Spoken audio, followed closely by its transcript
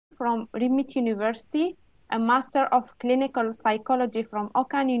from RIMIT University, a Master of Clinical Psychology from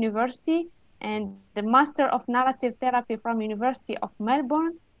Okan University, and the Master of Narrative Therapy from University of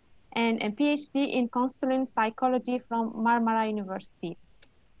Melbourne, and a PhD in Counseling Psychology from Marmara University.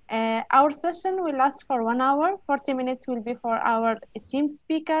 Our session will last for 1 hour. 40 minutes will be for our esteemed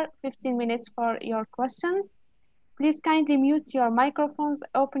speaker, 15 minutes for your questions. Please kindly mute your microphones,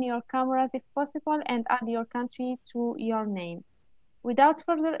 open your cameras if possible, and add your country to your name. Without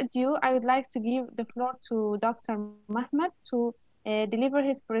further ado, I would like to give the floor to Dr. Mahmoud to deliver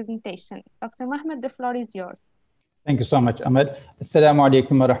his presentation. Dr. Mahmoud, the floor is yours. Thank you so much, Ahmed. Assalamu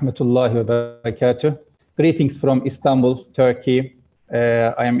alaikum wa rahmatullahi wa barakatuh. Greetings from Istanbul, Turkey.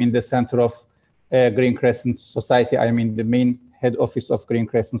 I am in the center of Green Crescent Society. I am in the main head office of Green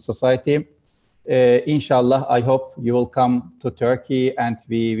Crescent Society. Inshallah, I hope you will come to Turkey and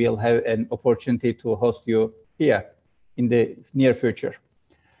we will have an opportunity to host you here in the near future.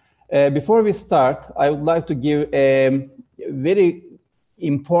 Before we start, I would like to give a very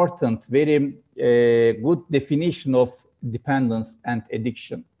important, very good definition of dependence and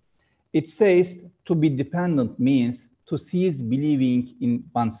addiction. It says to be dependent means to cease believing in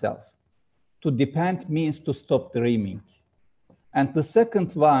oneself. To depend means to stop dreaming. And the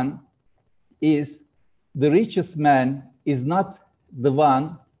second one is the richest man is not the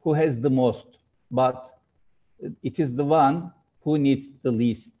one who has the most, but it is the one who needs the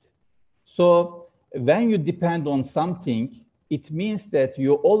least. So when you depend on something, it means that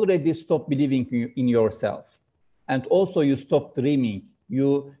you already stop believing in yourself. And also you stop dreaming.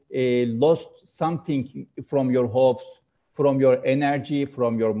 You lost something from your hopes, from your energy,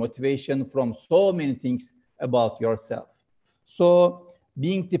 from your motivation, from so many things about yourself. So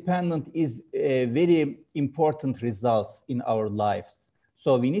being dependent is a very important results in our lives.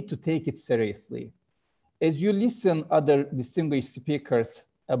 So we need to take it seriously. As you listen other distinguished speakers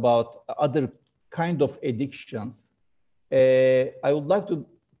about other kind of addictions, I would like to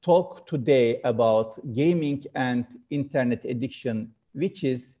talk today about gaming and internet addiction, which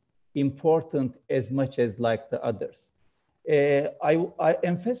is important as much as like the others. I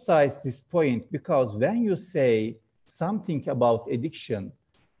emphasize this point because when you say something about addiction,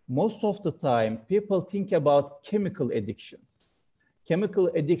 most of the time people think about chemical addictions. Chemical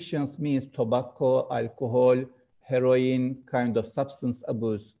addictions means tobacco, alcohol, heroin, kind of substance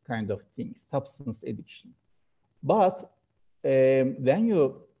abuse kind of things, substance addiction. But when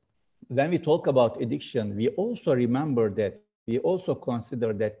we talk about addiction, we also remember that, we also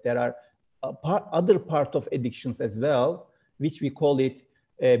consider that there are other part of addictions as well, which we call it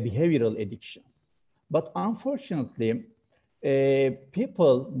behavioral addictions. But unfortunately,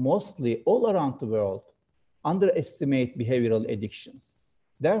 people mostly all around the world underestimate behavioral addictions.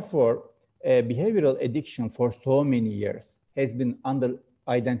 Therefore, behavioral addiction for so many years has been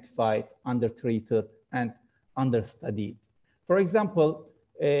under-identified, under-treated, and understudied. For example,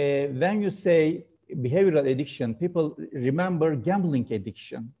 when you say behavioral addiction, people remember gambling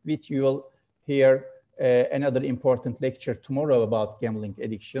addiction, which you will hear another important lecture tomorrow about gambling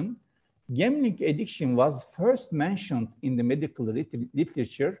addiction. Gambling addiction was first mentioned in the medical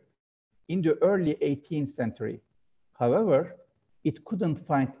literature in the early 18th century. However, it couldn't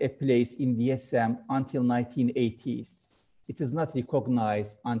find a place in DSM until 1980s. It is not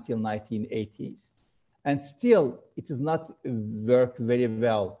recognized until 1980s. And still, it does not work very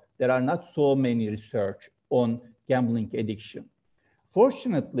well. There are not so many research on gambling addiction.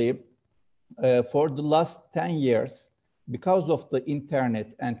 Fortunately, for the last 10 years, because of the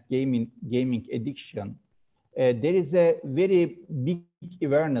internet and gaming addiction, there is a very big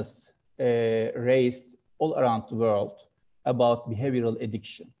awareness raised all around the world about behavioral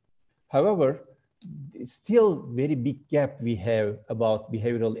addiction. However, still very big gap we have about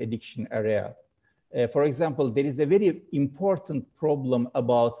behavioral addiction area. For example, there is a very important problem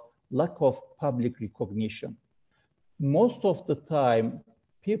about lack of public recognition. Most of the time,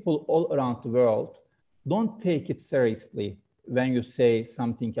 people all around the world don't take it seriously when you say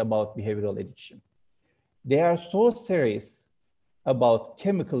something about behavioral addiction. They are so serious about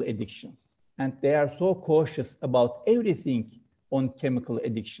chemical addictions, and they are so cautious about everything on chemical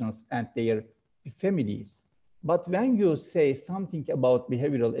addictions and their families. But when you say something about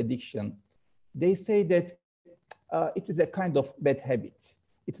behavioral addiction, they say that it is a kind of bad habit.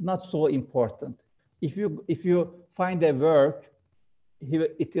 It's not so important. If you find a work,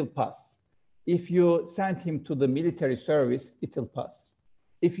 it will pass. If you send him to the military service, it will pass.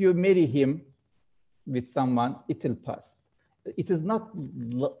 If you marry him with someone, it will pass. It is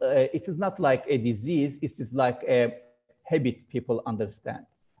not like a disease, it is like a habit people understand.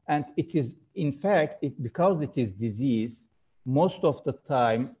 And it is, in fact, because it is disease, most of the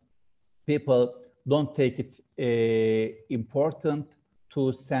time, people don't take it important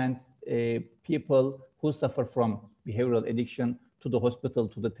to send people who suffer from behavioral addiction to the hospital,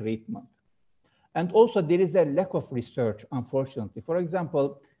 to the treatment. And also there is a lack of research, unfortunately. For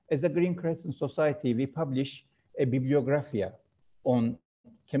example, as a Green Crescent Society, we publish a bibliographia on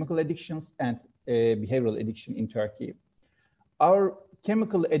chemical addictions and behavioral addiction in Turkey. Our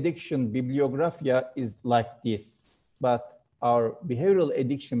chemical addiction bibliographia is like this, but our behavioral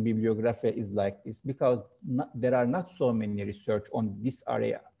addiction bibliographia is like this because there are not so many research on this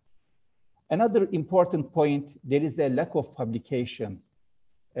area. Another important point, there is a lack of publication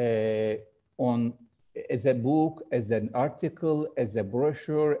on as a book, as an article, as a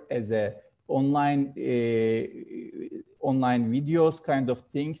brochure, as a online videos kind of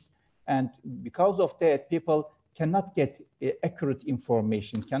things. And because of that, people cannot get accurate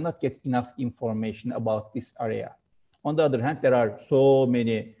information, cannot get enough information about this area. On the other hand, there are so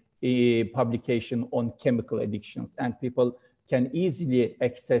many publications on chemical addictions, and people can easily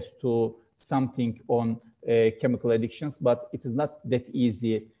access to something on chemical addictions, but it is not that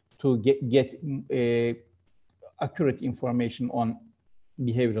easy to get accurate information on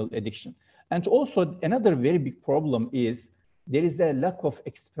behavioral addiction. And also another very big problem is there is a lack of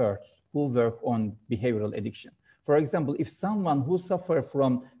experts who work on behavioral addiction. For example, if someone who suffers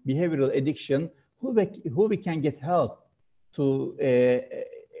from behavioral addiction, who we can get help to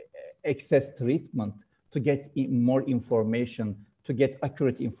access treatment, to get more information, to get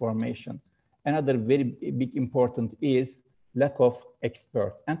accurate information. Another very big important is lack of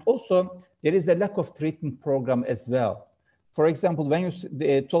expert. And also there is a lack of treatment program as well. For example, when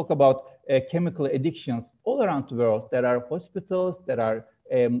you talk about chemical addictions all around the world, there are hospitals, there are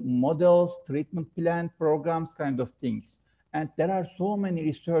models, treatment plan programs, kind of things. And there are so many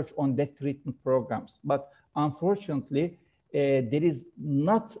research on that treatment programs. But unfortunately, there is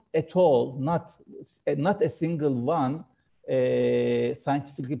not at all, not a single one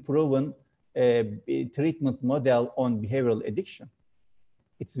scientifically proven treatment model on behavioral addiction.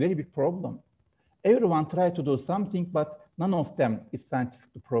 It's a very big problem. Everyone tried to do something, but none of them is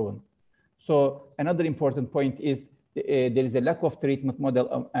scientifically proven. So another important point is there is a lack of treatment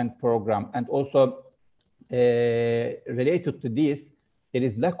model and program. And also related to this, there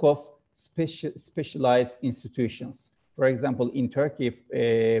is lack of specialized institutions. For example, in Turkey,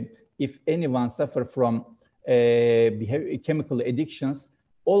 if anyone suffers from chemical addictions,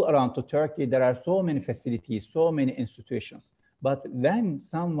 all around to Turkey, there are so many facilities, so many institutions. But when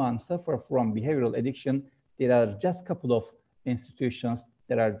someone suffers from behavioral addiction, there are just a couple of institutions,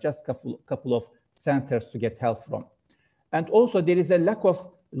 there are just a couple of centers to get help from. And also there is a lack of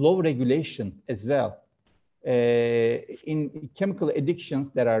law regulation as well. In chemical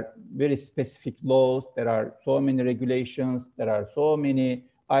addictions, there are very specific laws, there are so many regulations, there are so many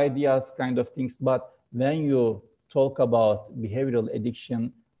ideas, kind of things. But when you talk about behavioral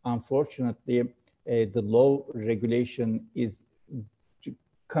addiction, unfortunately, the law regulation is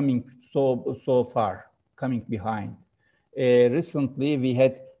coming so far, coming behind. Recently, we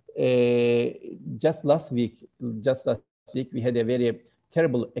had just last week, we had a very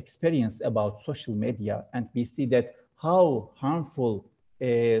terrible experience about social media, and we see that how harmful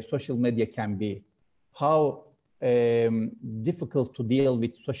social media can be, how difficult to deal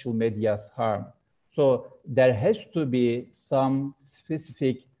with social media's harm. So there has to be some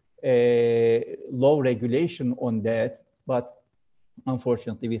specific law regulation on that, but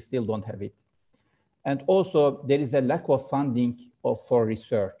unfortunately we still don't have it. And also there is a lack of funding for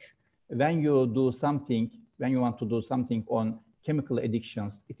research. When you do something, when you want to do something on chemical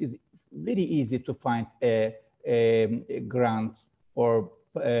addictions, it is very easy to find a grant or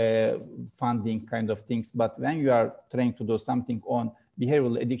funding kind of things. But when you are trying to do something on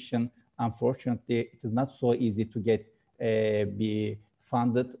behavioral addiction, unfortunately, it is not so easy to get be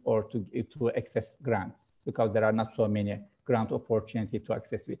funded or to access grants because there are not so many grant opportunity to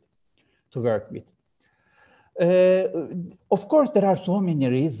access with, to work with. Of course, there are so many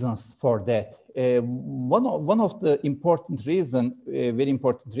reasons for that. One of the important reason, very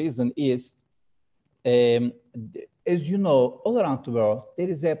important reason is, as you know, all around the world, there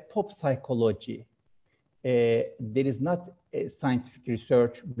is a pop psychology. There is not a scientific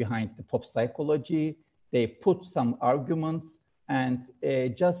research behind the pop psychology. They put some arguments and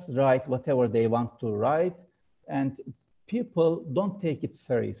just write whatever they want to write. And people don't take it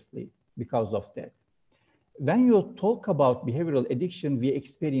seriously because of that. When you talk about behavioral addiction, we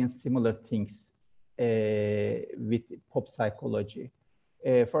experience similar things with pop psychology.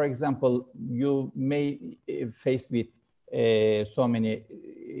 For example, you may face with so many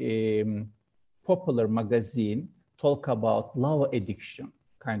popular magazine talk about love addiction.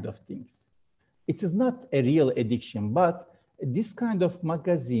 kind of things. It is not a real addiction, but this kind of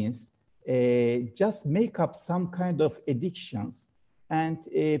magazines just make up some kind of addictions, and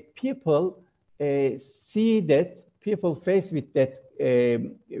people see that, people faced with that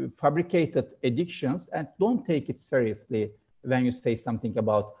fabricated addictions and don't take it seriously when you say something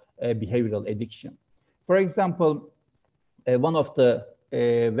about behavioral addiction. For example, one of the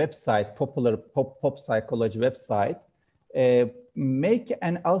website, popular pop psychology website, make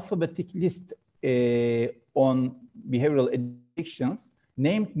an alphabetic list on behavioral addictions,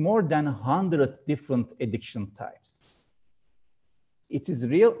 named more than 100 different addiction types. It is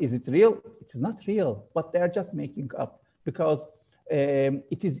real. Is it real? It is not real, but they are just making up, because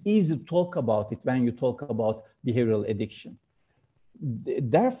it is easy to talk about it when you talk about behavioral addiction.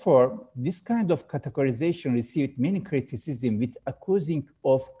 Therefore, this kind of categorization received many criticism, with accusing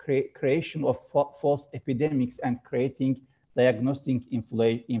of creation of false epidemics and creating diagnostic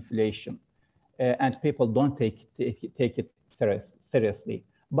inflation. And people don't take it seriously.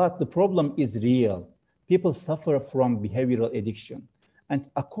 But the problem is real. People suffer from behavioral addiction. And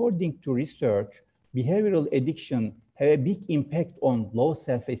according to research, behavioral addiction have a big impact on low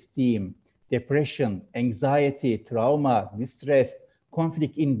self-esteem, depression, anxiety, trauma, distress,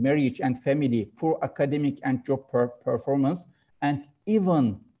 conflict in marriage and family, poor academic and job performance, and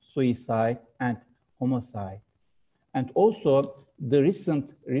even suicide and homicide. And also, the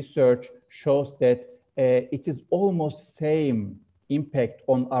recent research shows that it is almost same impact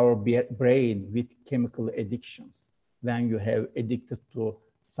on our brain with chemical addictions when you have addicted to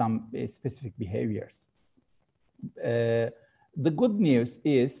some specific behaviors. The good news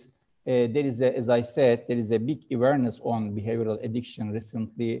is there is, as I said, there is a big awareness on behavioral addiction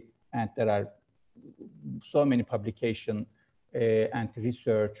recently, and there are so many publications and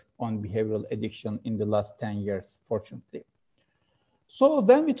research on behavioral addiction in the last 10 years, fortunately. So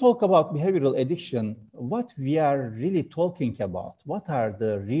when we talk about behavioral addiction, what we are really talking about, what are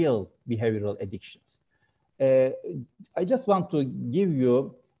the real behavioral addictions? I just want to give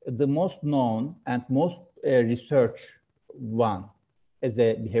you the most known and most research one as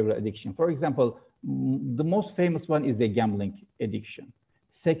a behavioral addiction. For example, the most famous one is a gambling addiction,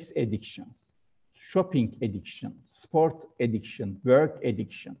 sex addictions, shopping addiction, sport addiction, work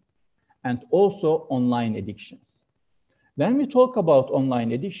addiction, and also online addictions. When we talk about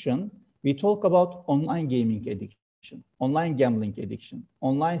online addiction, we talk about online gaming addiction, online gambling addiction,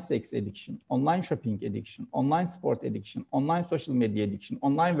 online sex addiction, online shopping addiction, online sport addiction, online social media addiction,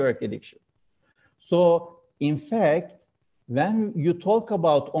 online work addiction. So in fact, when you talk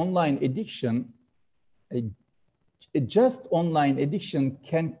about online addiction, just online addiction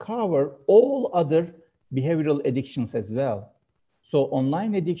can cover all other behavioral addictions as well. So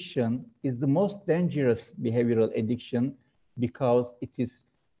online addiction is the most dangerous behavioral addiction because it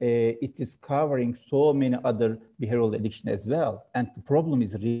is covering so many other behavioral addiction as well. And the problem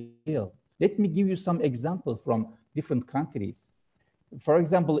is real. Let me give you some examples from different countries. For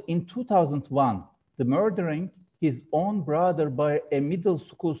example, in 2001, the murdering his own brother by a middle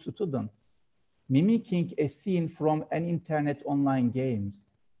school student, mimicking a scene from an internet online games.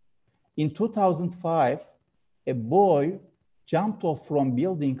 In 2005, a boy jumped off from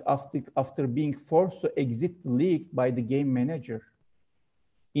building after being forced to exit the league by the game manager.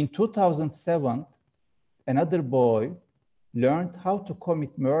 In 2007, another boy learned how to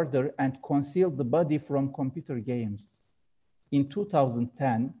commit murder and conceal the body from computer games. In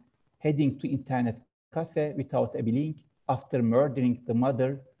 2010, heading to internet cafe without a link after murdering the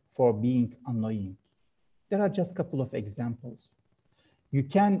mother for being annoying. There are just a couple of examples. You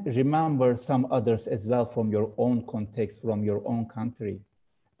can remember some others as well from your own context, from your own country.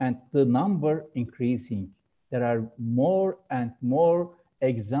 And the number increasing. There are more and more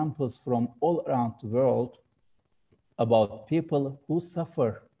examples from all around the world about people who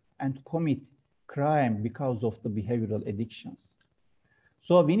suffer and commit crime because of the behavioral addictions.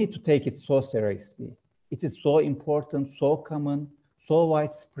 So we need to take it so seriously. It is so important, so common, so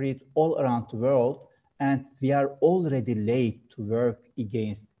widespread all around the world, and we are already late to work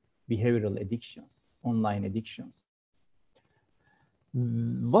against behavioral addictions, online addictions.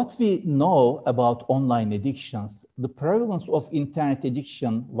 What we know about online addictions, the prevalence of internet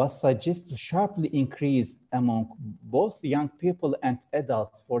addiction was suggested to sharply increase among both young people and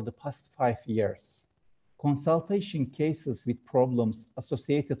adults for the past 5 years. Consultation cases with problems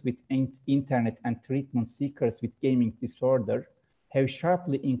associated with internet and treatment seekers with gaming disorder have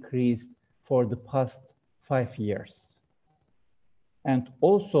sharply increased for the past 5 years. And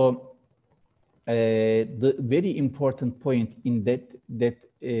also, the very important point in that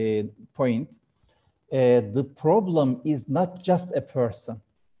point, the problem is not just a person.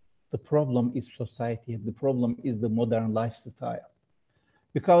 The problem is society. The problem is the modern lifestyle.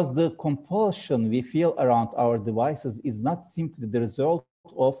 Because the compulsion we feel around our devices is not simply the result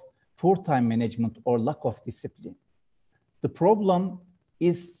of poor time management or lack of discipline. The problem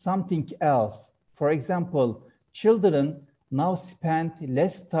is something else. For example, children now spend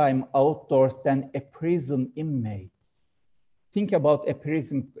less time outdoors than a prison inmate. Think about a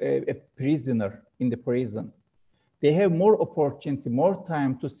prisoner in the prison. They have more opportunity, more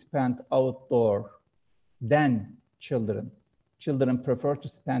time to spend outdoor than children. Children prefer to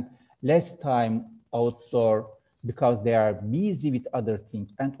spend less time outdoor because they are busy with other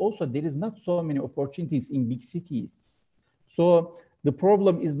things. And also there is not so many opportunities in big cities. So the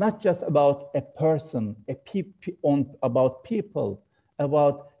problem is not just about a person, about people,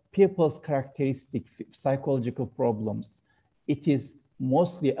 about people's characteristics, psychological problems. It is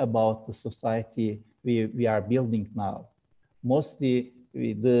mostly about the society we are building now, mostly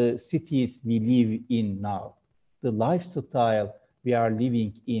the cities we live in now, the lifestyle we are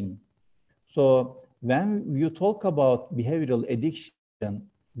living in. So when you talk about behavioral addiction,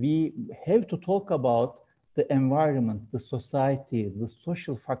 we have to talk about the environment, the society, the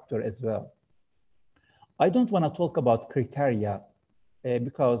social factor as well. I don't want to talk about criteria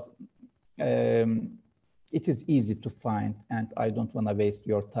because it is easy to find and I don't want to waste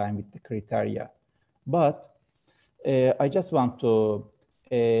your time with the criteria. But I just want to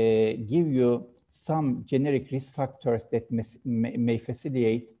give you some generic risk factors that may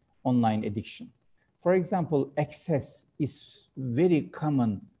facilitate online addiction. For example, access is very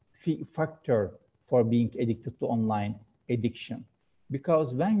common factor for being addicted to online addiction.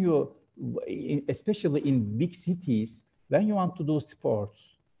 Because when you, especially in big cities, when you want to do sports,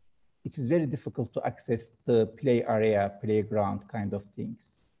 it is very difficult to access the play area, playground kind of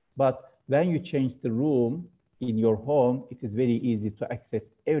things. But when you change the room in your home, it is very easy to access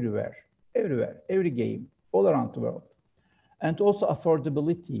everywhere, every game, all around the world. And also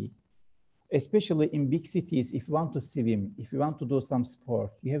affordability, especially in big cities, if you want to swim, if you want to do some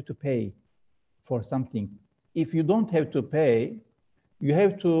sport, you have to pay for something. If you don't have to pay, you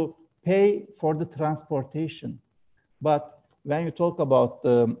have to pay for the transportation. But when you talk about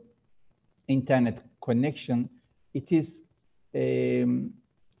the internet connection, it is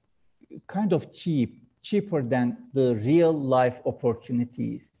kind of cheaper than the real life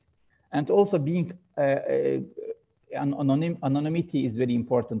opportunities. And also being anonymity is very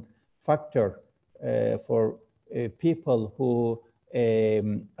important factor for people who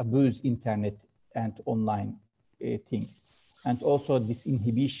abuse internet and online things. And also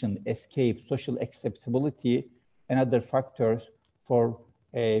disinhibition, escape, social acceptability, and other factors for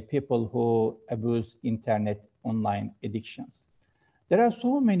people who abuse internet online addictions. There are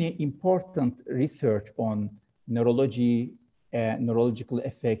so many important research on neurology, neurological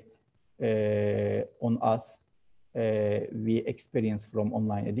effect on us we experience from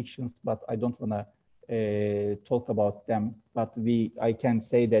online addictions, but I don't want to talk about them. But I can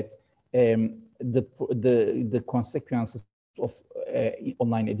say that the consequences of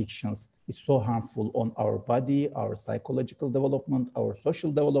online addictions is so harmful on our body, our psychological development, our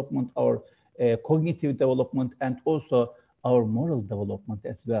social development, our cognitive development, and also our moral development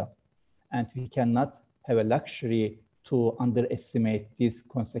as well. And we cannot have a luxury to underestimate these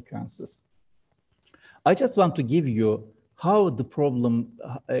consequences. I just want to give you how the problem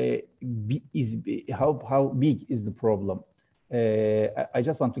how big is the problem. I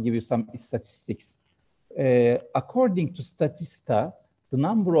just want to give you some statistics. According to Statista, the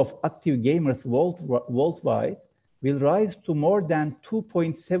number of active gamers worldwide will rise to more than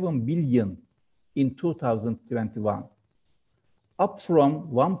 2.7 billion in 2021, up from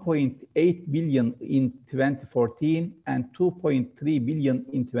 1.8 billion in 2014 and 2.3 billion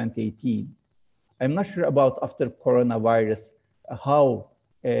in 2018. I'm not sure about after coronavirus, how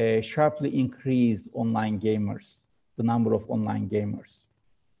sharply increased online gamers, the number of online gamers.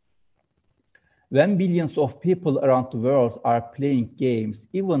 When billions of people around the world are playing games,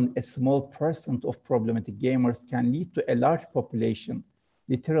 even a small percent of problematic gamers can lead to a large population,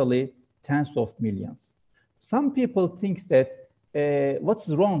 literally tens of millions. Some people think that what's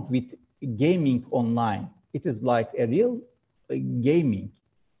wrong with gaming online? It is like a real gaming.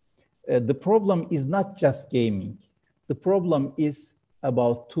 The problem is not just gaming. The problem is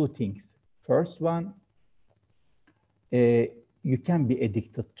about two things. First one, you can be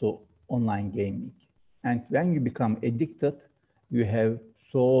addicted to online gaming. And when you become addicted, you have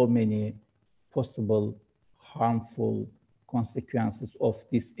so many possible harmful consequences of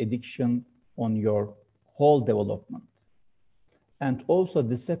this addiction on your whole development. And also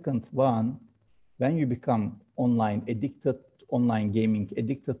the second one, when you become online addicted, online gaming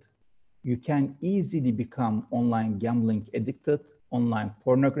addicted, you can easily become online gambling addicted, online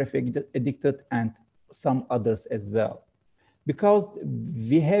pornography addicted, and some others as well. Because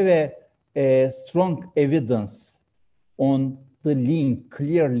we have a strong evidence on the link,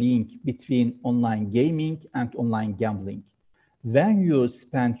 clear link between online gaming and online gambling. When you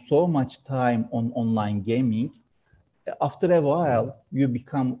spend so much time on online gaming, after a while, you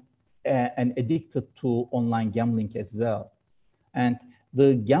become an addicted to online gambling as well. And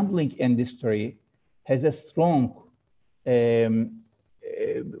the gambling industry has a strong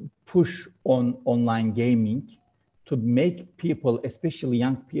push on online gaming to make people, especially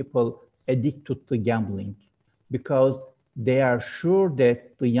young people, addicted to gambling, because they are sure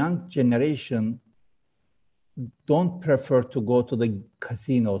that the young generation don't prefer to go to the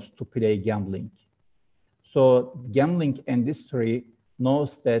casinos to play gambling. So gambling industry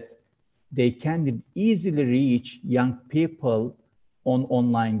knows that they can easily reach young people on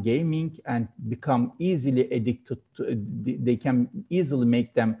online gaming and become easily addicted to, they can easily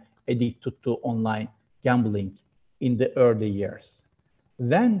make them addicted to online gambling in the early years.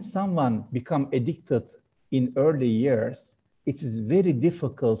 When someone become addicted in early years, it is very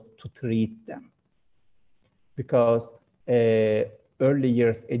difficult to treat them, because early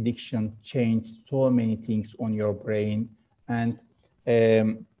years addiction changed so many things on your brain, and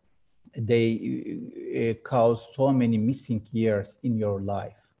they cause so many missing years in your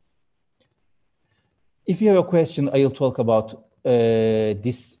life. If you have a question, I'll talk about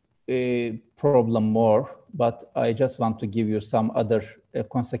this problem more, but I just want to give you some other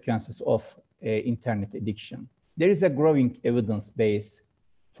consequences of internet addiction. There is a growing evidence base,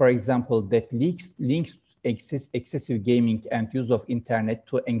 for example, that links excessive gaming and use of internet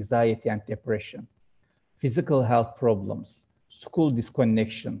to anxiety and depression, physical health problems, school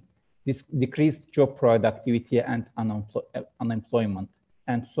disconnection, decreased job productivity and unemployment,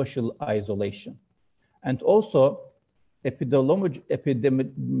 and social isolation. And also,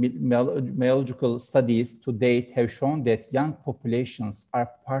 epidemiological studies to date have shown that young populations are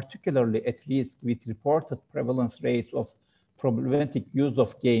particularly at risk, with reported prevalence rates of problematic use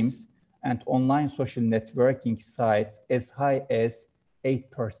of games and online social networking sites as high as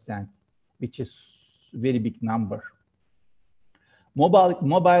 8%, which is a very big number.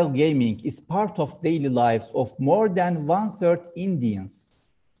 Mobile gaming is part of daily lives of more than 1/3 Indians.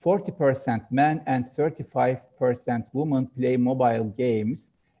 40% men and 35% women play mobile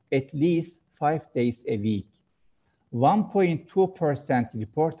games at least 5 days a week. 1.2%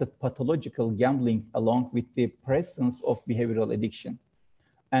 reported pathological gambling along with the presence of behavioral addiction.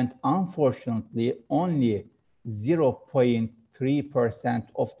 And unfortunately, only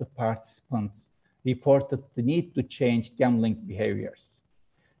 0.3% of the participants reported the need to change gambling behaviors.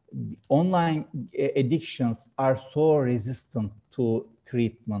 The online addictions are so resistant to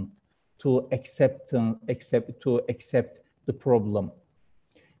treatment, to accept the problem.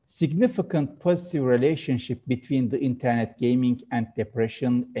 Significant positive relationship between the internet gaming and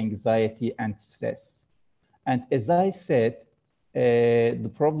depression, anxiety, and stress. And as I said, the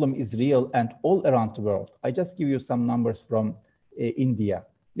problem is real and all around the world. I just give you some numbers from India.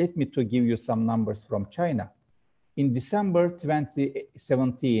 Let me to give you some numbers from China. In December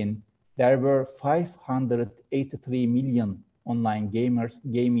 2017, there were 583 million online game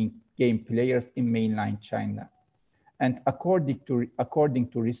players in mainland China. And according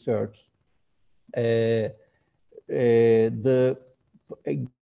to research, the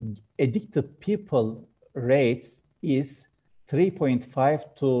addicted people rates is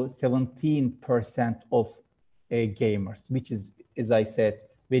 3.5 to 17% of gamers, which is, as I said,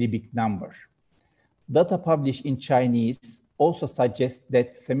 very big number. Data published in Chinese also suggests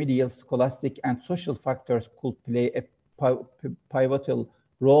that familial, scholastic, and social factors could play a pivotal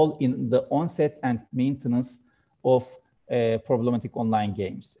role in the onset and maintenance of problematic online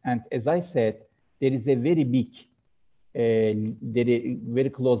games. And as I said, there is a very big, very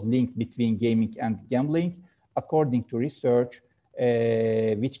close link between gaming and gambling, according to research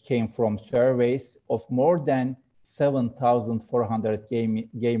which came from surveys of more than 7,400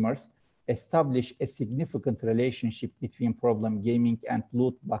 gamers, establish a significant relationship between problem gaming and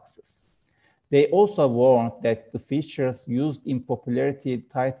loot boxes. They also warned that the features used in popularity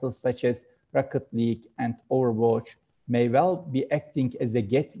titles such as Rocket League and Overwatch may well be acting as a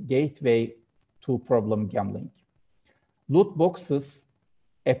gateway to problem gambling. Loot boxes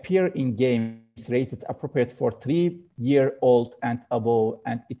appear in games rated appropriate for 3-year-old and above,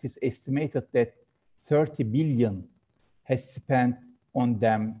 and it is estimated that 30 billion has spent on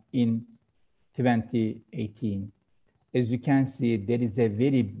them in 2018. As you can see, there is a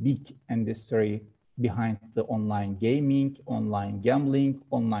very big industry behind the online gaming, online gambling,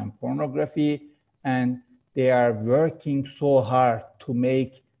 online pornography, and they are working so hard to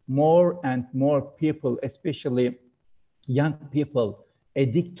make more and more people, especially young people,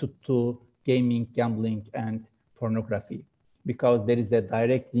 addicted to gaming, gambling, and pornography, because there is a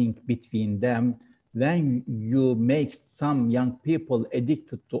direct link between them. When you make some young people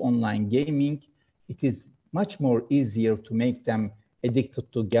addicted to online gaming, it is much more easier to make them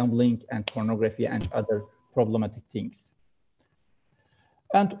addicted to gambling and pornography and other problematic things.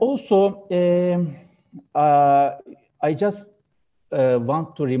 And also, I just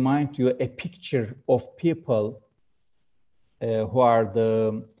want to remind you a picture of people who are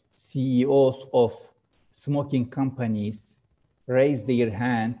the CEOs of smoking companies raise their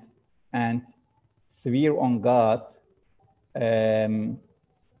hand and swear on God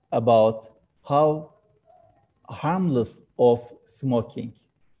about how harmless of smoking.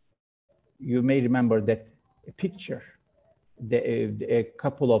 You may remember that picture. A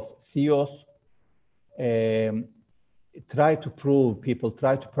couple of CEOs try to prove people,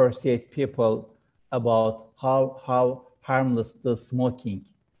 try to persuade people about how harmless the smoking.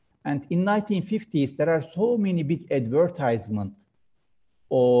 And in 1950s, there are so many big advertisements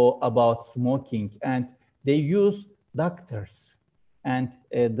about smoking, and they use doctors. And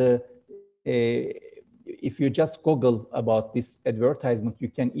if you just Google about this advertisement, you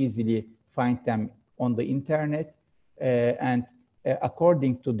can easily find them on the internet. And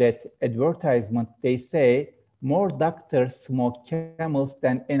according to that advertisement, they say more doctors smoke Camels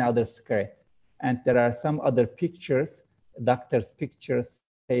than any other cigarette. And there are some other pictures, doctors' pictures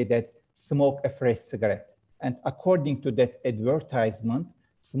say that smoke a fresh cigarette. And according to that advertisement,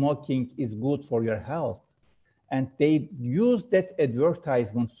 smoking is good for your health. And they use that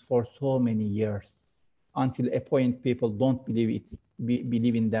advertisement for so many years until a point people don't believe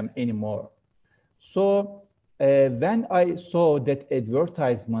in them anymore. So when I saw that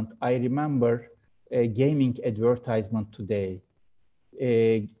advertisement, I remember a gaming advertisement today.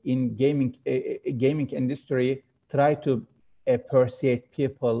 In gaming industry, try to persuade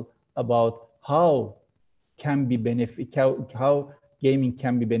people about how gaming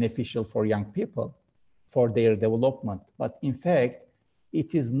can be beneficial for young people, for their development. But in fact,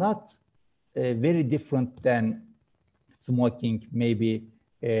 it is not very different than smoking, maybe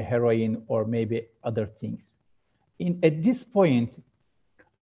heroin or maybe other things. At this point,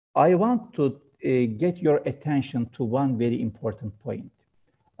 I want to get your attention to one very important point.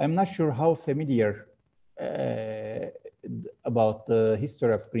 I'm not sure how familiar about the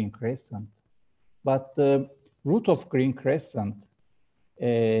history of Green Crescent, but the root of Green Crescent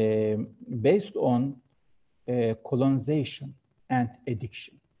based on colonization and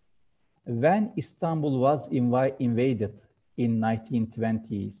addiction. When Istanbul was invaded in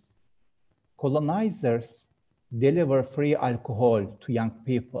 1920s, colonizers delivered free alcohol to young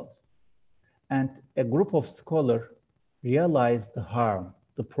people. And a group of scholars realized the harm,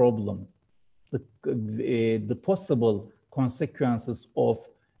 the problem, the possible consequences of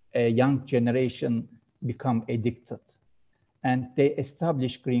a young generation become addicted. And they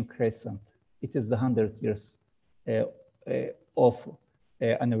established Green Crescent. It is the 100 years of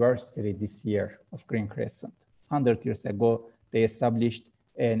anniversary this year of Green Crescent. 100 years ago, they established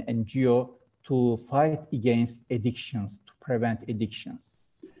an NGO to fight against addictions, to prevent addictions.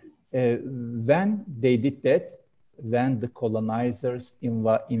 When they did that, when the colonizers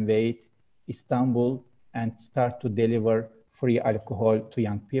invade Istanbul and start to deliver free alcohol to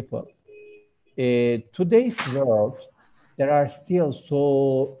young people. Today's world, there are still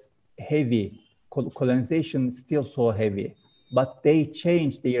so heavy, colonization is still so heavy, but they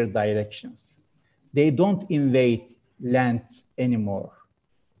change their directions. They don't invade lands anymore.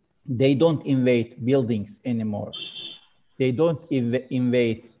 They don't invade buildings anymore. They don't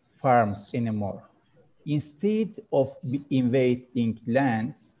invade farms anymore. Instead of invading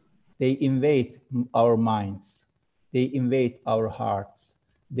lands, they invade our minds. They invade our hearts.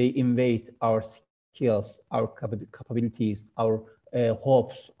 They invade our skills, our capabilities, our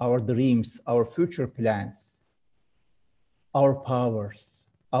hopes, our dreams, our future plans, our powers,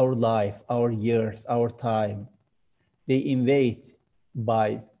 our life, our years, our time. They invade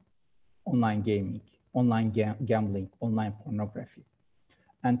by online gaming, online gambling, online pornography.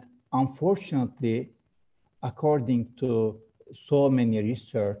 And unfortunately, according to so many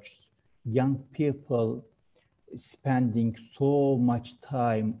research, young people spending so much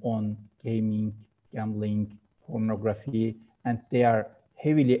time on gaming, gambling, pornography, and they are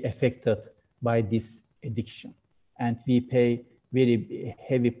heavily affected by this addiction. And we pay very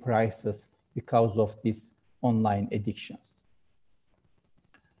heavy prices because of these online addictions.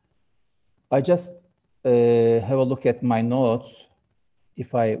 I just have a look at my notes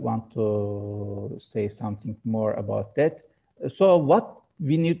if I want to say something more about that. So what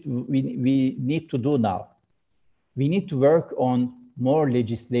we need to do now, we need to work on more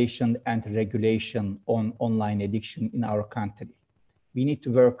legislation and regulation on online addiction in our country. We need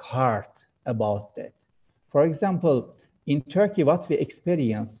to work hard about that. For example, in Turkey, what we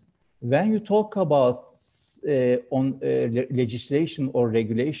experience, when you talk about legislation or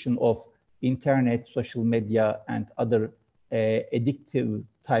regulation of internet, social media, and other addictive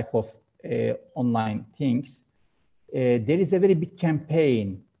type of online things, there is a very big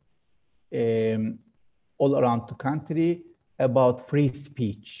campaign all around the country about free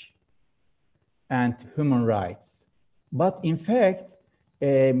speech and human rights. But in fact,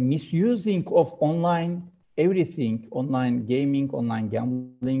 misusing of online everything, online gaming, online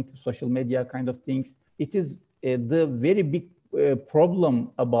gambling, social media kind of things, it is the very big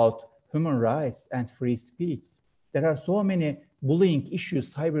problem about human rights and free speech. There are so many bullying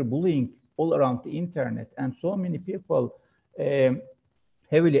issues, cyberbullying all around the internet, and so many people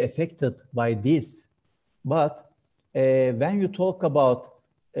heavily affected by this. But when you talk about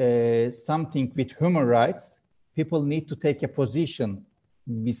something with human rights, people need to take a position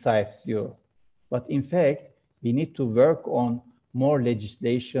besides you. But in fact, we need to work on more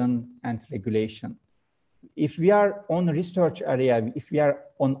legislation and regulation. If we are on research area, if we are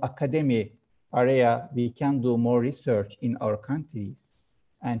on academic area, we can do more research in our countries.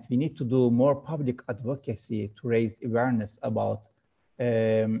 And we need to do more public advocacy to raise awareness about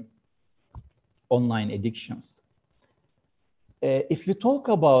online addictions. If we talk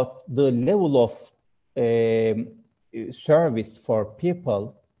about the level of service for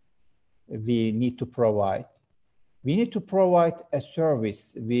people we need to provide a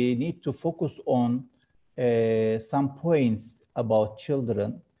service. We need to focus on some points about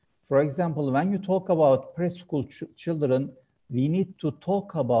children. For example, when you talk about preschool children, we need to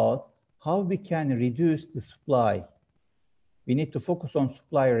talk about how we can reduce the supply. We need to focus on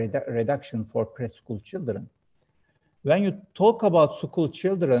supply reduction for preschool children. When you talk about school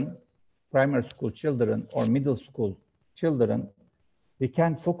children, primary school children or middle school children, we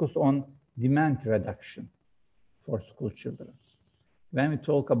can focus on demand reduction for school children. When we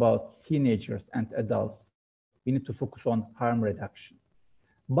talk about teenagers and adults, we need to focus on harm reduction.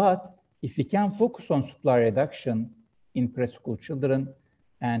 But if we can focus on supply reduction in preschool children,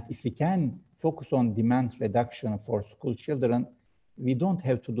 and if we can focus on demand reduction for school children, we don't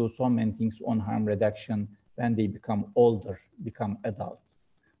have to do so many things on harm reduction when they become older, become adults.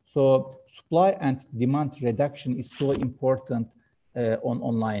 So supply and demand reduction is so important on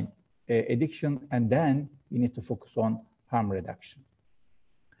online addiction, and then we need to focus on harm reduction.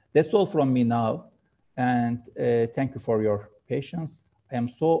 That's all from me now, and thank you for your patience. I am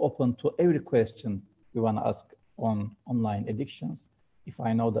so open to every question you want to ask on online addictions. If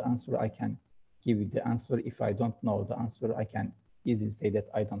I know the answer, I can give you the answer. If I don't know the answer, I can easily say that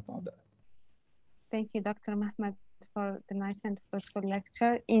I don't know that. Thank you, Dr. Mahmoud, for the nice and fruitful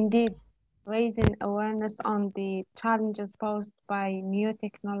lecture. Indeed, raising awareness on the challenges posed by new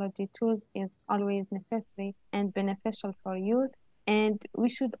technology tools is always necessary and beneficial for youth. And we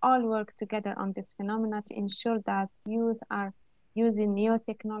should all work together on this phenomena to ensure that youth are using new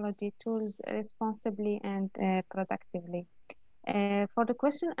technology tools responsibly and productively. For the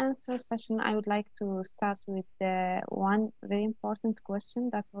question answer session, I would like to start with one very important question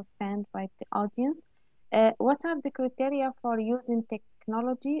that was sent by the audience. What are the criteria for using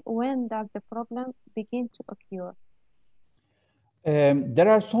technology? When does the problem begin to occur? There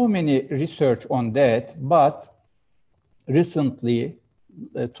are so many research on that, but recently,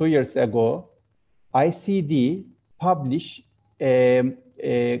 2 years ago, ICD published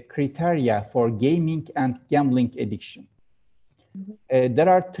criteria for gaming and gambling addiction. There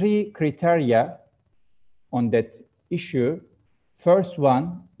are 3 criteria on that issue. First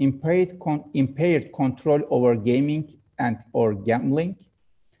one, impaired control over gaming and or gambling.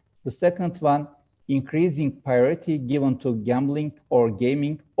 The second one, increasing priority given to gambling or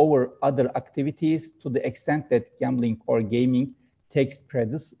gaming over other activities to the extent that gambling or gaming takes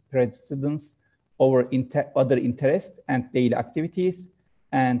precedence over other interests and daily activities.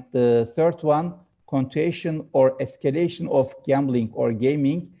 And the third one, continuation or escalation of gambling or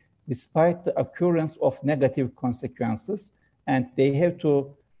gaming despite the occurrence of negative consequences, and they have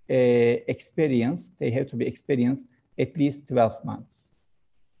to be experienced at least 12 months.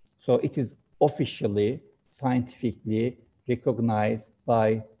 So it is officially, scientifically recognized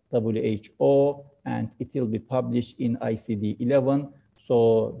by WHO, and it will be published in ICD-11.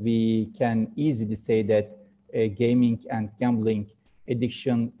 So we can easily say that gaming and gambling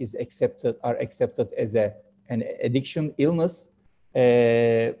addiction is accepted as an addiction illness.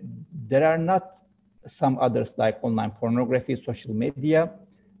 There are not some others like online pornography, social media,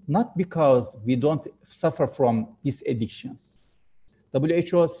 not because we don't suffer from these addictions.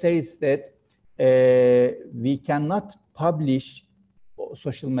 WHO says that we cannot publish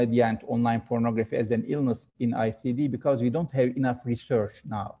social media and online pornography as an illness in ICD because we don't have enough research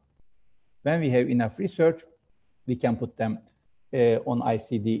now. When we have enough research, we can put them on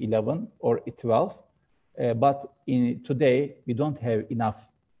ICD 11 or 12. But today, we don't have enough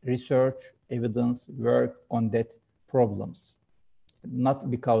research, evidence, work on that problems. Not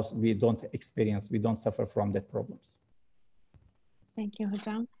because we don't suffer from that problems. Thank you,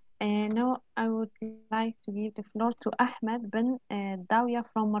 Hujam. Now I would like to give the floor to Ahmed Ben Dawiya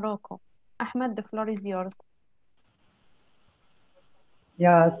from Morocco. Ahmed, the floor is yours.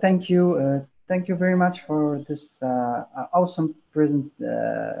 Yeah, thank you. Thank you very much for this awesome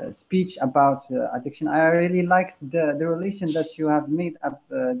speech about addiction. I really liked the relation that you have made up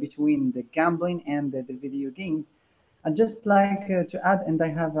between the gambling and the video games. I'd just like to add, and I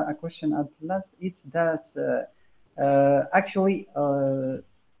have a question at last, it's that actually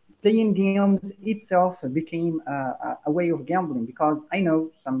playing games itself became a way of gambling, because I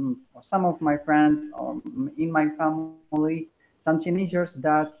know some of my friends in my family, some teenagers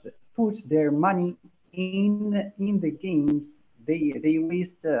that put their money in the games. They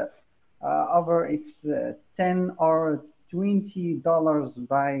waste over it's $10 or $20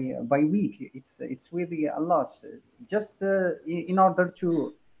 by week. It's really a lot, just in order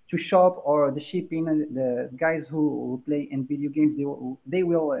to shop or the shipping. The guys who play in video games, they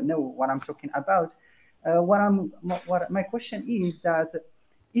will know what I'm talking about. What my question is that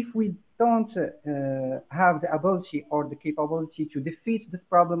if we don't have the ability or the capability to defeat this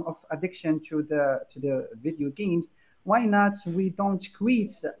problem of addiction to the video games, why not we don't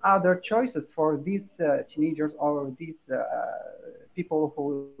create other choices for these teenagers or these people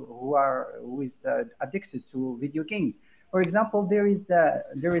who is addicted to video games? For example, there is a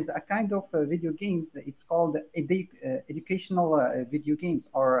kind of video games. It's called educational video games,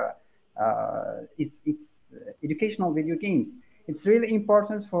 or it's educational video games. It's really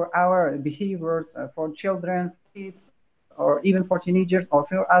important for our behaviors, for children, kids, or even for teenagers, or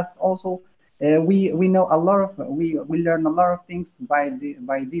for us also. We know a lot of we learn a lot of things by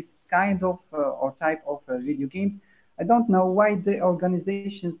this kind of or type of video games. I don't know why the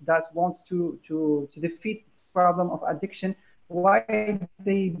organizations that wants to defeat this problem of addiction, why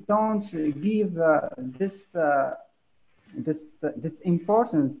they don't give this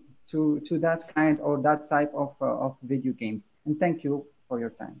importance to that kind or that type of video games. And thank you for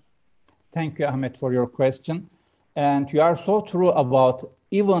your time. Thank you, Ahmed, for your question. And you are so true about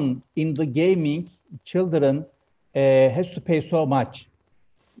even in the gaming, children has to pay so much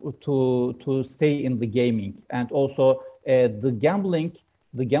to stay in the gaming. And also the gambling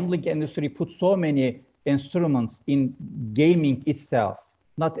industry puts so many instruments in gaming itself,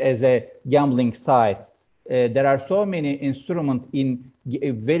 not as a gambling site. There are so many instruments in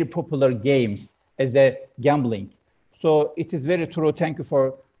very popular games as a gambling. So it is very true. Thank you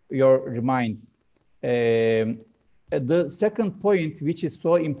for your remind. The second point, which is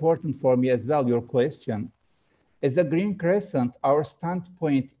so important for me as well, your question, as a Green Crescent, our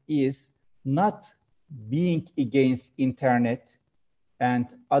standpoint is not being against internet and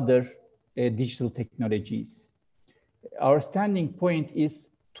other digital technologies. Our standing point is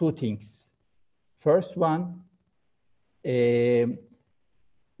two things. First one,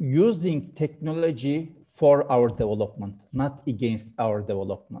 using technology for our development, not against our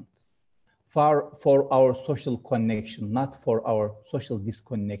development. For our social connection, not for our social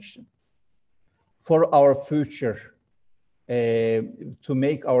disconnection. For our future, to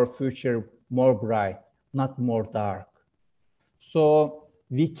make our future more bright, not more dark. So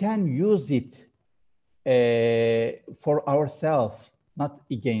we can use it for ourselves, not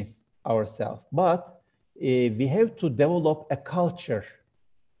against ourselves. But we have to develop a culture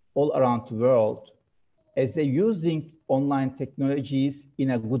all around the world as a using online technologies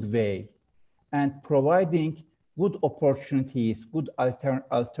in a good way and providing good opportunities, good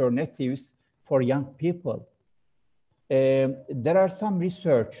alternatives for young people. There are some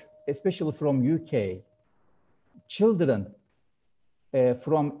research, especially from UK, children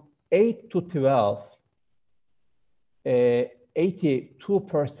from 8 to 12,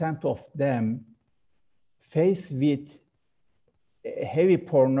 82% of them face with heavy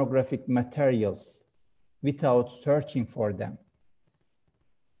pornographic materials without searching for them.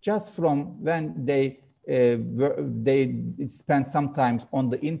 Just from when they spend some time on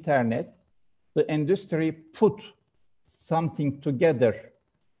the internet, the industry put something together,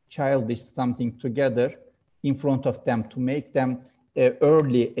 childish something together in front of them to make them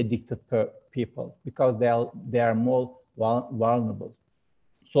early addicted people, because they are more vulnerable.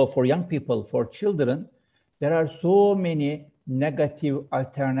 So for young people, for children, there are so many negative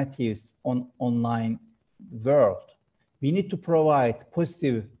alternatives on online world. We need to provide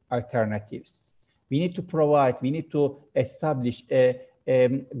positive alternatives. We need to establish a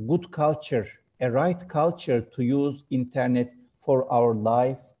good culture, a right culture to use internet for our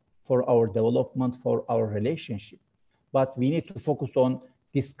life, for our development, for our relationship. But we need to focus on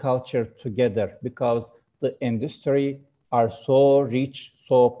this culture together, because the industry are so rich,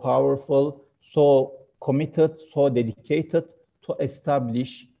 so powerful, so committed, so dedicated to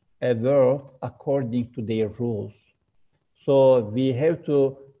establish a world according to their rules. So we have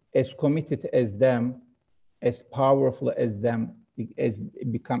to, as committed as them, as powerful as them, as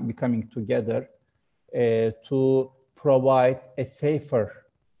becoming together to provide a safer,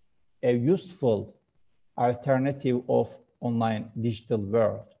 a useful alternative of online digital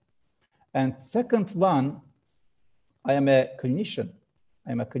world. And second one, I am a clinician.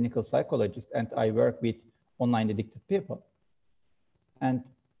 I'm a clinical psychologist, and I work with online addicted people. And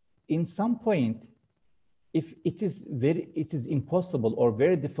in some point, if it is impossible or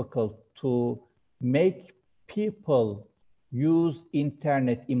very difficult to make people use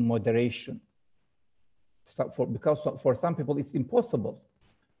internet in moderation. Because for some people it's impossible.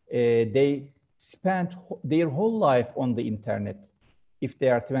 They spend their whole life on the internet. If they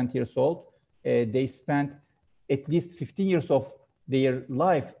are 20 years old, they spend at least 15 years of their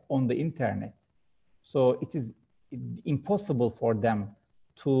life on the internet. So it is impossible for them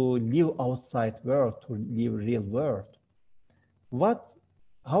to live outside world, to live real world.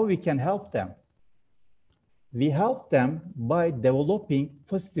 How we can help them? We help them by developing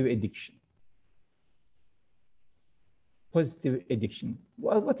positive addiction. Positive addiction.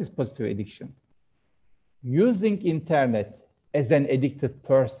 Well, what is positive addiction? Using internet as an addicted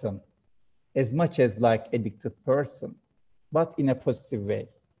person, as much as like addicted person, but in a positive way,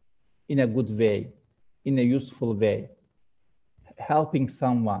 in a good way, in a useful way, helping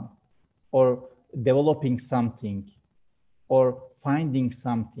someone, or developing something, or finding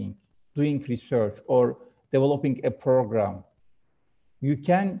something, doing research, or developing a program. You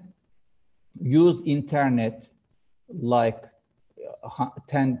can use internet like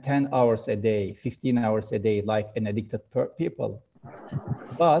 10 hours a day, 15 hours a day, like an addicted people.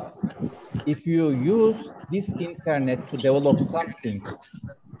 But if you use this internet to develop something,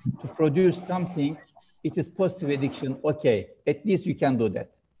 to produce something, it is positive addiction. Okay, at least you can do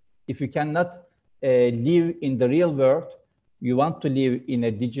that. If you cannot live in the real world, you want to live in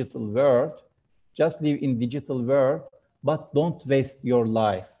a digital world, just live in digital world, but don't waste your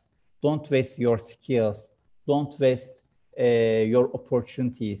life. Don't waste your skills. Don't waste your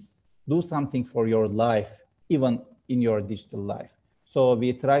opportunities. Do something for your life, even in your digital life. So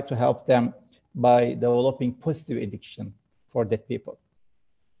we try to help them by developing positive addiction for that people.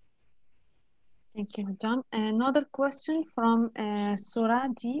 Thank you, John. Another question from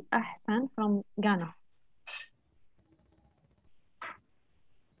Suradi Ahsan from Ghana.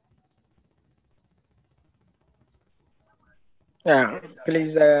 Yeah,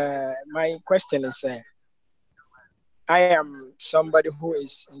 please. My question is, I am somebody who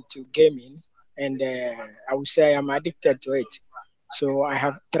is into gaming, and I would say I am addicted to it. So I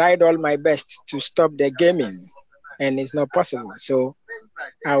have tried all my best to stop the gaming, and it's not possible. So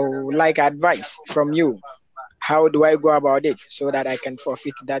I would like advice from you. How do I go about it so that I can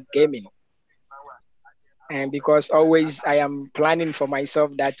forfeit that gaming? And because always I am planning for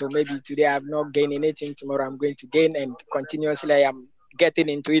myself that maybe today I'm not gaining anything, tomorrow I'm going to gain, and continuously I am getting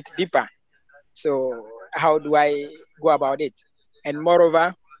into it deeper. So how do I go about it? And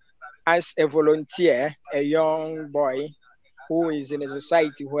moreover, as a volunteer, a young boy who is in a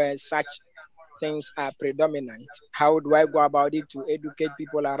society where such things are predominant, how do I go about it to educate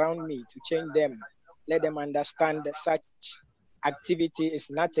people around me, to change them, let them understand that such activity is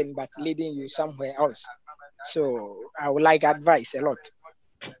nothing but leading you somewhere else? So I would like advice a lot.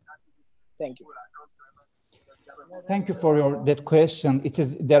 Thank you. Thank you for that question.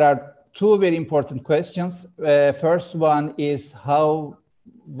 There are two very important questions. First one is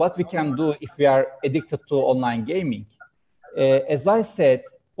what we can do if we are addicted to online gaming. As I said,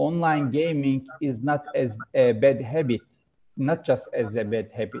 online gaming is not as a bad habit, not just as a bad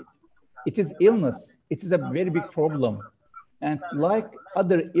habit. It is illness. It is a very big problem. And like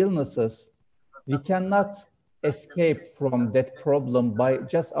other illnesses, we cannot escape from that problem by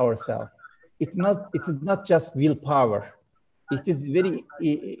just ourselves. It is not just willpower. It is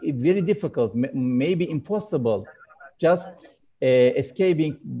very difficult, maybe impossible, just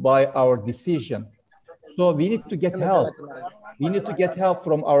escaping by our decision. So we need to get help. We need to get help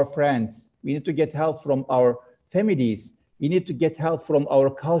from our friends. We need to get help from our families. We need to get help from our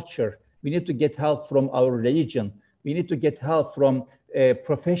culture. We need to get help from our religion. We need to get help from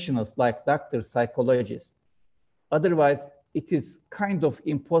professionals like doctors, psychologists. Otherwise, it is kind of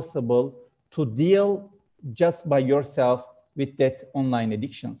impossible to deal just by yourself with that online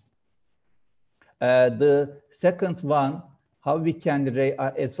addictions. The second one, how we can,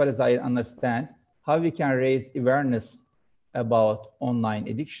 as far as I understand, how we can raise awareness about online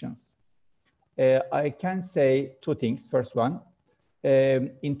addictions. I can say two things. First one,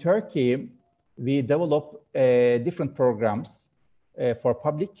 in Turkey, we develop different programs for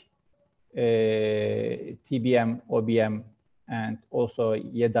public, TBM, OBM, and also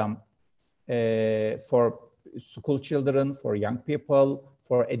YEDAM, for school children, for young people,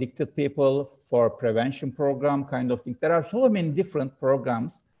 for addicted people, for prevention program kind of thing. There are so many different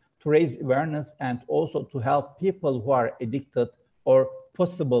programs to raise awareness and also to help people who are addicted or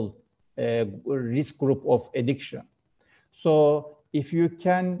possible risk group of addiction. So if you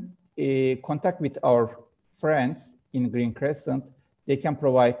can contact with our friends in Green Crescent, they can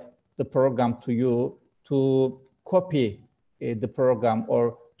provide the program to you to copy the program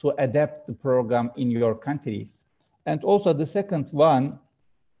or to adapt the program in your countries. And also the second one,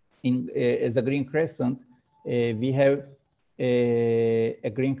 as a Green Crescent, we have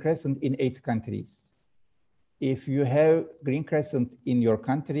a Green Crescent in 8 countries. If you have Green Crescent in your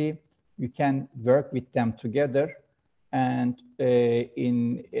country, you can work with them together. And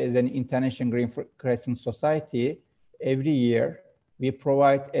as an International Green Crescent Society, every year we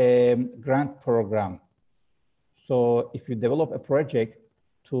provide a grant program. So if you develop a project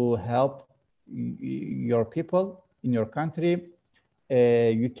to help your people in your country,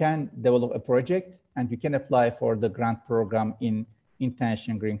 you can develop a project and you can apply for the grant program in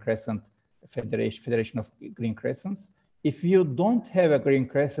International Green Crescent Federation of Green Crescents. If you don't have a Green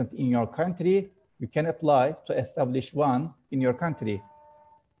Crescent in your country, you can apply to establish one in your country.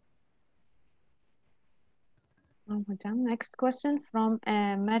 Next question from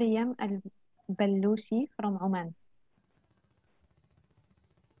Mariam Al-Balushi from Oman.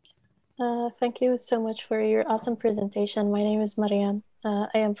 Thank you so much for your awesome presentation. My name is Mariam.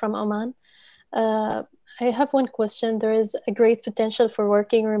 I am from Oman. I have one question. There is a great potential for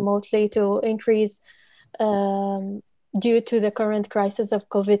working remotely to increase due to the current crisis of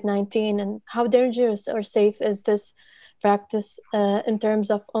COVID-19, and how dangerous or safe is this practice in terms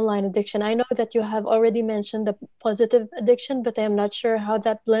of online addiction? I know that you have already mentioned the positive addiction, but I am not sure how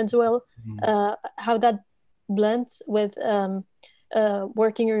that blends well, how that blends with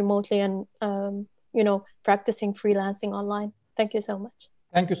working remotely and you know, practicing freelancing online. Thank you so much.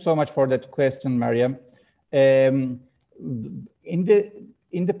 Thank you so much for that question, Mariam. In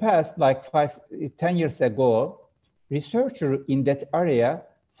the past, like 10 years ago, researchers in that area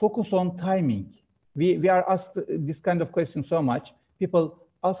focus on timing. We are asked this kind of question so much. People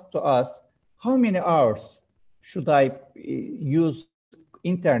ask to us, how many hours should I use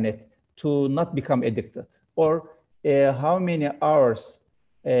internet to not become addicted? Or how many hours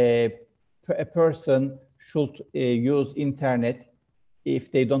a person should use internet if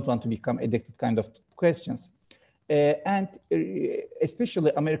they don't want to become addicted, kind of questions. And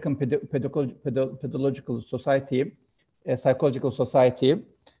especially American Pedagogical Society, Psychological Society,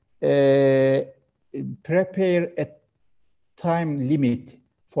 prepare a time limit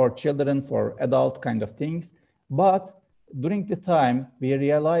for children, for adult kind of things. But during the time, we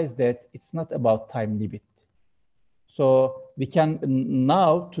realized that it's not about time limit. So we can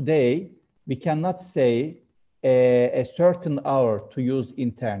now, today, we cannot say a certain hour to use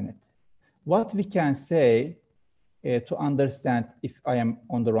internet. What we can say to understand if I am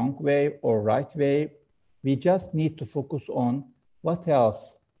on the wrong way or right way, we just need to focus on what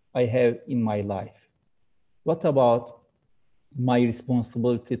else I have in my life. What about my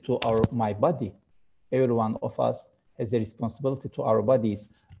responsibility to my body? Every one of us has a responsibility to our bodies,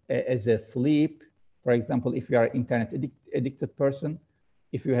 as a sleep. For example, if you are an internet addicted person,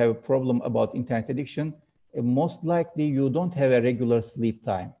 if you have a problem about internet addiction, most likely you don't have a regular sleep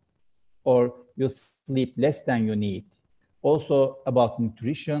time, or you sleep less than you need. Also about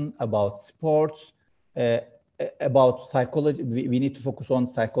nutrition, about sports, about psychology. We need to focus on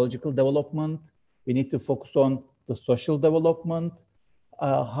psychological development. We need to focus on the social development.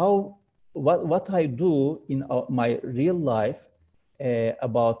 What I do in my real life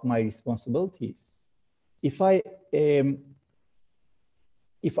about my responsibilities. If I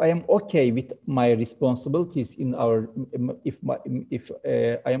am okay with my responsibilities I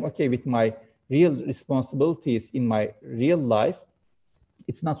am okay with my real responsibilities in my real life,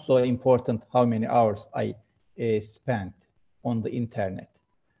 it's not so important how many hours I spend on the internet.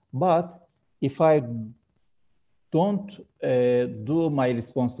 But if I don't do my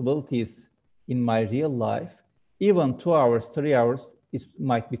responsibilities in my real life, even 2 hours, 3 hours, it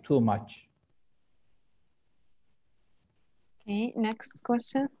might be too much. Okay, next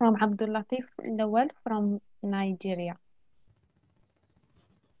question from Abdul Latif Lawal from Nigeria.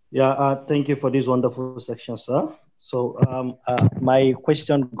 Yeah, thank you for this wonderful section, sir. So my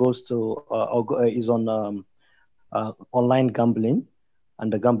question goes to is on online gambling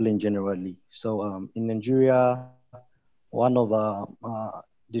and the gambling generally. So in Nigeria, one of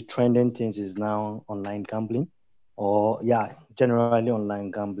the trending things is now online gambling, or generally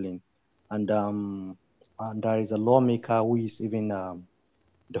online gambling, and there is a lawmaker who is even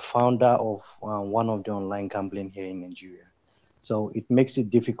the founder of one of the online gambling here in Nigeria. So it makes it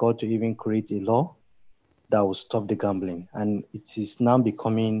difficult to even create a law that will stop the gambling. And it is now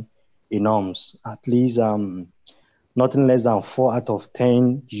becoming a norms. At least nothing less than 4 out of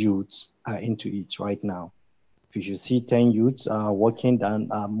 10 youths are into it right now. If you should see 10 youths working, then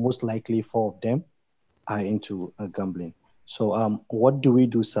most likely 4 of them are into gambling. So what do we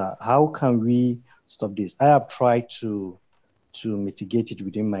do, sir? How can we stop this? I have tried to mitigate it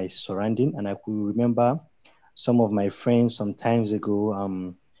within my surrounding, and I could remember some of my friends some times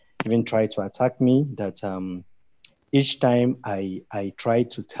ago even tried to attack me, that each time I try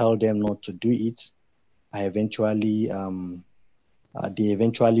to tell them not to do it, I eventually they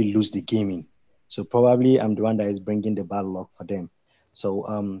eventually lose the gaming. So probably I'm the one that is bringing the bad luck for them.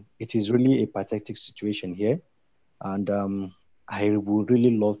 So it is really a pathetic situation here, and I would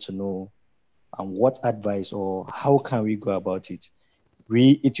really love to know what advice or how can we go about it.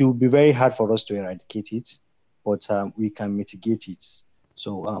 It will be very hard for us to eradicate it, but we can mitigate it.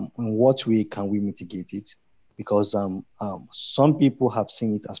 So in what way can we mitigate it? Because some people have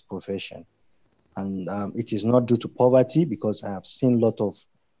seen it as profession, and it is not due to poverty, because I have seen a lot of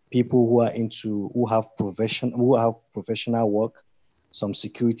people who have professional work, some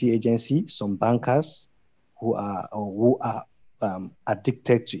security agency, some bankers who are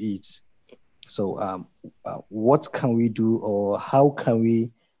addicted to it. So what can we do, or how can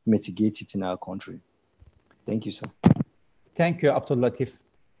we mitigate it in our country? Thank you, sir. Thank you, Abdul Latif.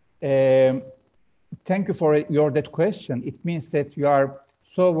 Thank you for that question. It means that you are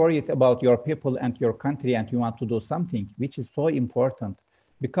so worried about your people and your country, and you want to do something, which is so important.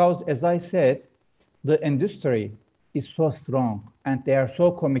 Because as I said, the industry is so strong, and they are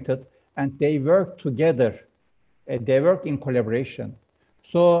so committed, and they work together. They work in collaboration.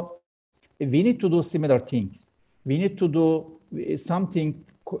 So we need to do similar things. We need to do something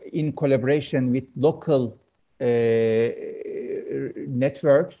in collaboration with local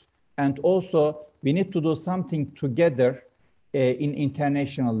networks, and also we need to do something together in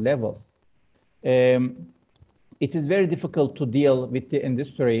international level. It is very difficult to deal with the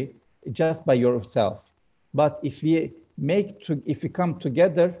industry just by yourself. But if we come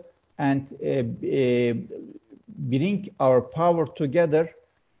together and bring our power together,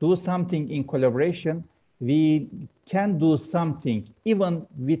 do something in collaboration, we can do something, even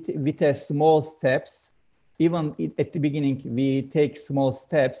with a small steps. Even at the beginning, we take small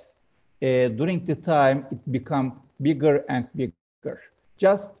steps. During the time, it becomes bigger and bigger.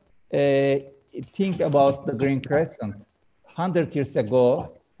 Just think about the Green Crescent. 100 years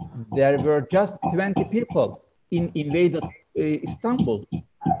ago, there were just 20 people in invaded Istanbul.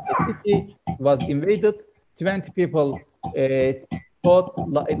 The city was invaded, 20 people thought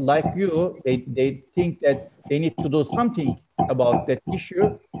like you, they think that they need to do something about that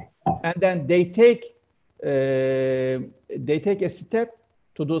issue, and then they take a step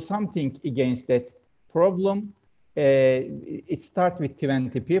to do something against that problem. It starts with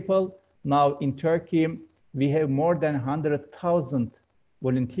 20 people. Now in Turkey, we have more than 100,000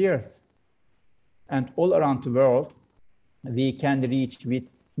 volunteers, and all around the world, we can reach with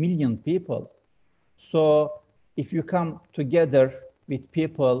million people. So if you come together with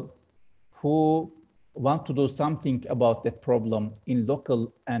people who want to do something about that problem in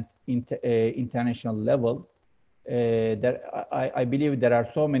local and international level, I believe there are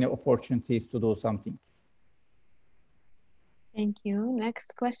so many opportunities to do something. Thank you.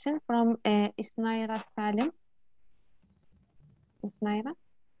 Next question from Isnaira Salim. Isnaira?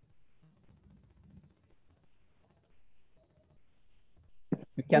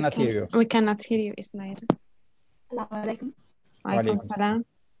 We cannot hear you. We cannot hear you, Isnaira. Assalamu alaikum. Walaikum salam.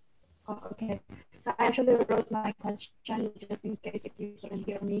 Oh, okay. So I actually wrote my question just in case if you can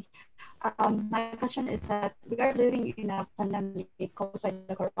hear me. My question is that we are living in a pandemic caused by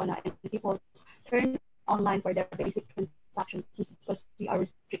the corona, and people turn online for their basic transactions because we are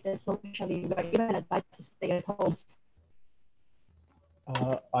restricted socially. We are even advised to stay at home.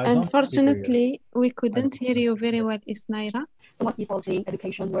 Unfortunately, we couldn't hear you very well, Isnaira. So most people think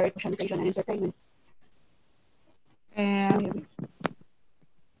education, work, socialization, and entertainment.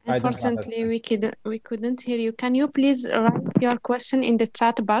 Unfortunately, we couldn't hear you. Can you please write your question in the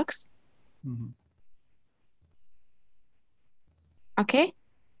chat box? Okay,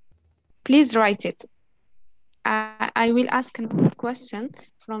 please write it. I will ask another question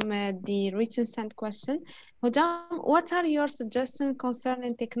from the written sent question. Hojam, what are your suggestions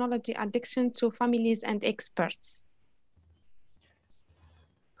concerning technology addiction to families and experts?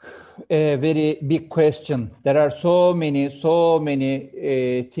 A very big question. There are so many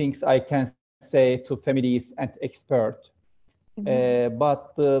things I can say to families and experts.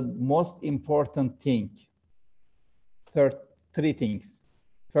 But the most important thing, three things.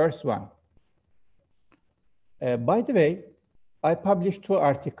 First one, by the way, I published 2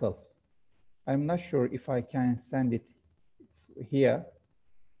 articles. I'm not sure if I can send it here.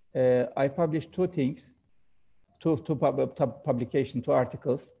 I published 2 things, two publications, 2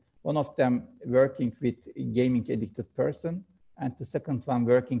 articles. One of them working with gaming addicted person, and the second one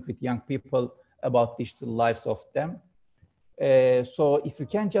working with young people about digital lives of them. So if you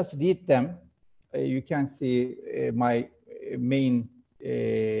can just read them, you can see my main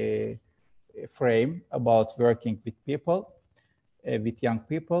frame about working with people, with young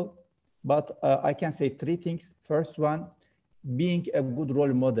people. But I can say 3 things. First one, being a good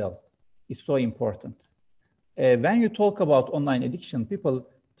role model is so important. When you talk about online addiction, people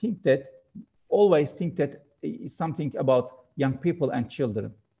always think that it's something about young people and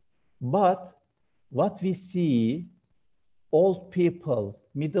children. But what we see, old people,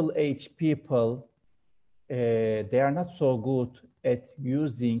 middle-aged people, they are not so good at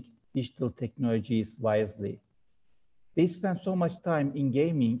using digital technologies wisely. They spend so much time in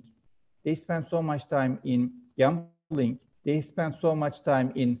gaming, they spend so much time in gambling, they spend so much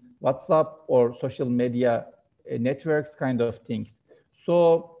time in WhatsApp or social media networks kind of things.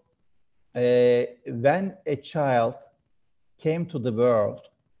 So when a child came to the world,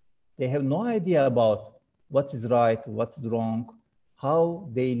 they have no idea about what is right, what is wrong, how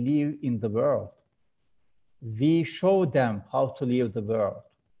they live in the world. We show them how to live the world.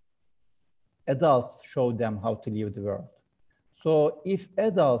 Adults show them how to live the world. So if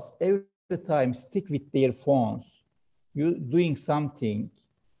adults every time stick with their phones, doing something,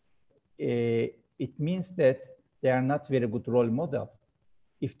 it means that they are not very good role model.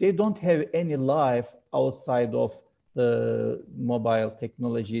 If they don't have any life outside of the mobile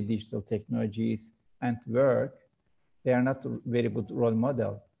technology, digital technologies, and work, they are not very good role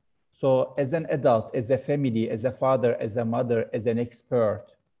model. So as an adult, as a family, as a father, as a mother, as an expert,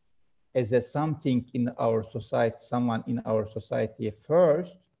 as a something in our society, someone in our society,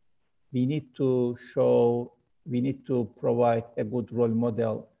 first, we need to provide a good role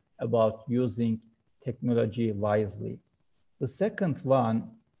model about using technology wisely. The second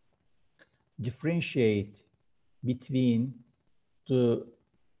one, differentiate between the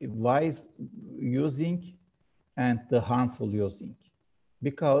wise using and the harmful using.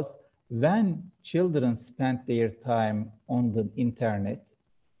 Because when children spend their time on the internet,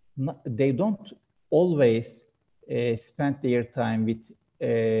 they don't always spend their time with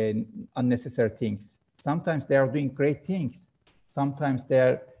unnecessary things. Sometimes they are doing great things. Sometimes they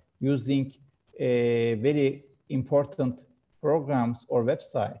are using very important programs or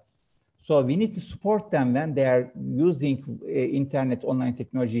websites. So we need to support them when they are using internet online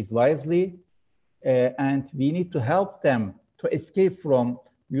technologies wisely, and we need to help them to escape from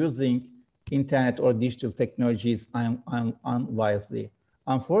using internet or digital technologies unwisely.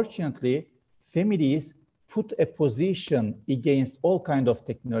 Unfortunately, families put a position against all kinds of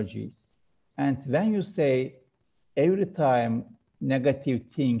technologies. And when you say every time negative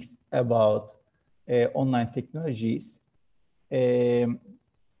things about online technologies,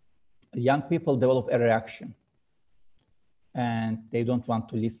 young people develop a reaction and they don't want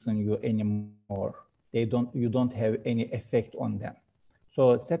to listen to you anymore. You don't have any effect on them.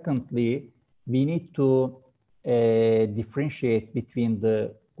 So secondly, we need to differentiate between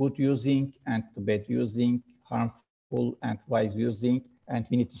the good using and the bad using, harmful and wise using, and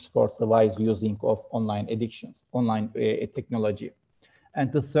we need to support the wise using of online addictions, online technology.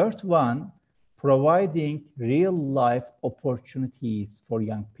 And the third one, providing real life opportunities for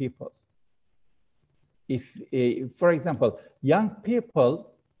young people. If, for example, young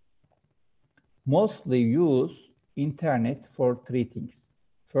people mostly use internet for 3 things.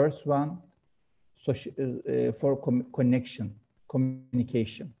 First one, for connection,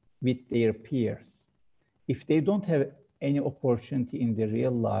 communication. with their peers. If they don't have any opportunity in the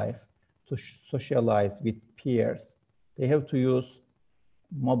real life to socialize with peers, they have to use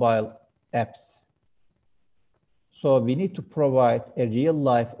mobile apps. So we need to provide a real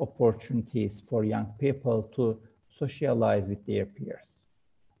life opportunities for young people to socialize with their peers.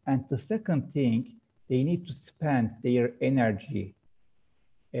 And the second thing, they need to spend their energy.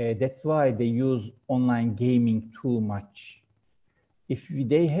 That's why they use online gaming too much. If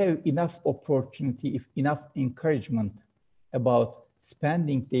they have enough opportunity, if enough encouragement about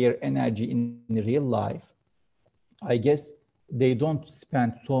spending their energy in real life, I guess they don't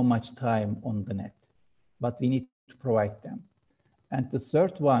spend so much time on the net, but we need to provide them. And the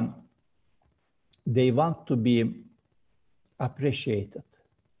third one, they want to be appreciated.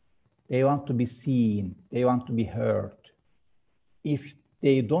 They want to be seen. They want to be heard. If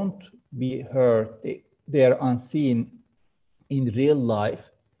they don't be heard, they are unseen in real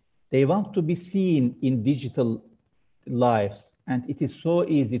life. They want to be seen in digital lives. And it is so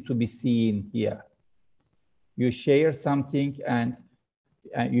easy to be seen here. You share something and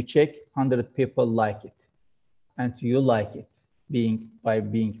you check 100 people like it. And you like it by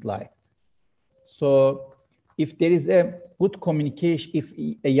being liked. So if there is a good communication, if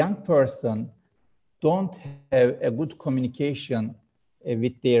a young person don't have a good communication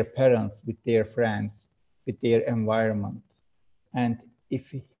with their parents, with their friends, with their environment, and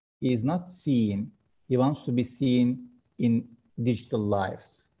if he is not seen, he wants to be seen in digital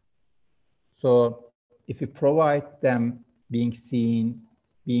lives. So if we provide them being seen,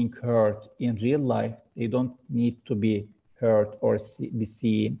 being heard in real life, they don't need to be heard or be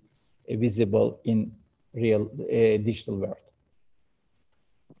seen, visible in real digital world.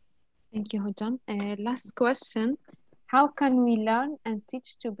 Thank you, Hojam. Last question. How can we learn and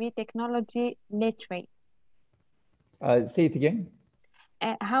teach to be technology literate? Say it again.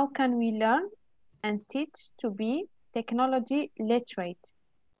 How can we learn and teach to be technology literate?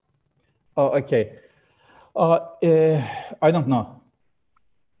 Oh, okay. I don't know.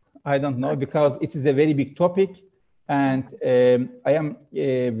 I don't know because it is a very big topic, and I am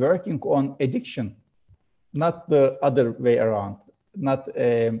working on addiction, not the other way around, not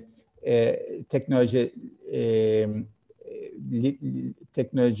technology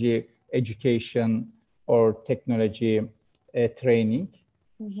education or technology training.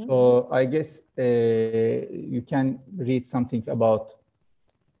 Mm-hmm. So I guess you can read something about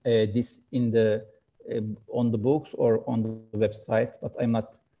this in the on the books or on the website, but I'm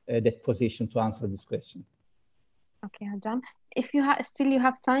not that position to answer this question. Okay, Hojam. If you still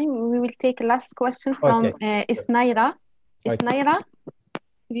have time, we will take a last question from Isnaira. Isnaira,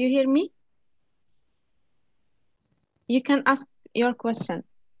 do you hear me? You can ask your question.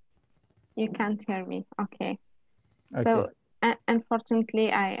 You can't hear me. Okay. So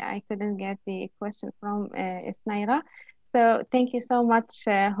unfortunately, I couldn't get the question from Isnaira. So thank you so much,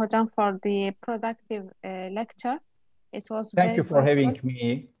 Hojam, for the productive lecture. It was Thank you for having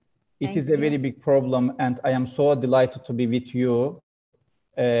me. It is a very big problem, and I am so delighted to be with you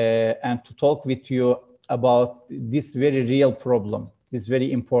and to talk with you about this very real problem, this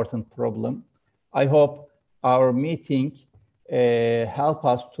very important problem. I hope our meeting help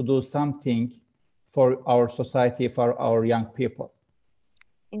us to do something for our society, for our young people.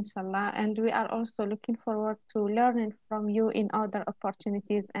 Inshallah, and we are also looking forward to learning from you in other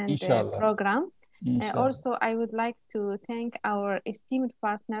opportunities and program. Also, I would like to thank our esteemed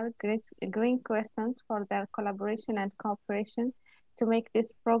partner, Green Crescent, for their collaboration and cooperation to make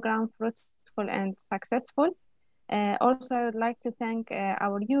this program fruitful and successful. Also, I would like to thank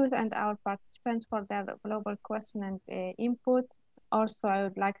our youth and our participants for their global question and inputs. Also, I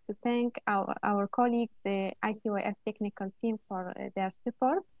would like to thank our colleagues, the ICYF technical team, for their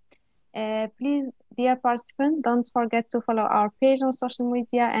support. Please, dear participants, don't forget to follow our page on social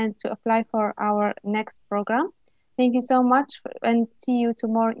media and to apply for our next program. Thank you so much, and see you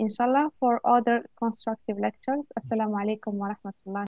tomorrow, inshallah, for other constructive lectures. Assalamu alaikum wa rahmatullah.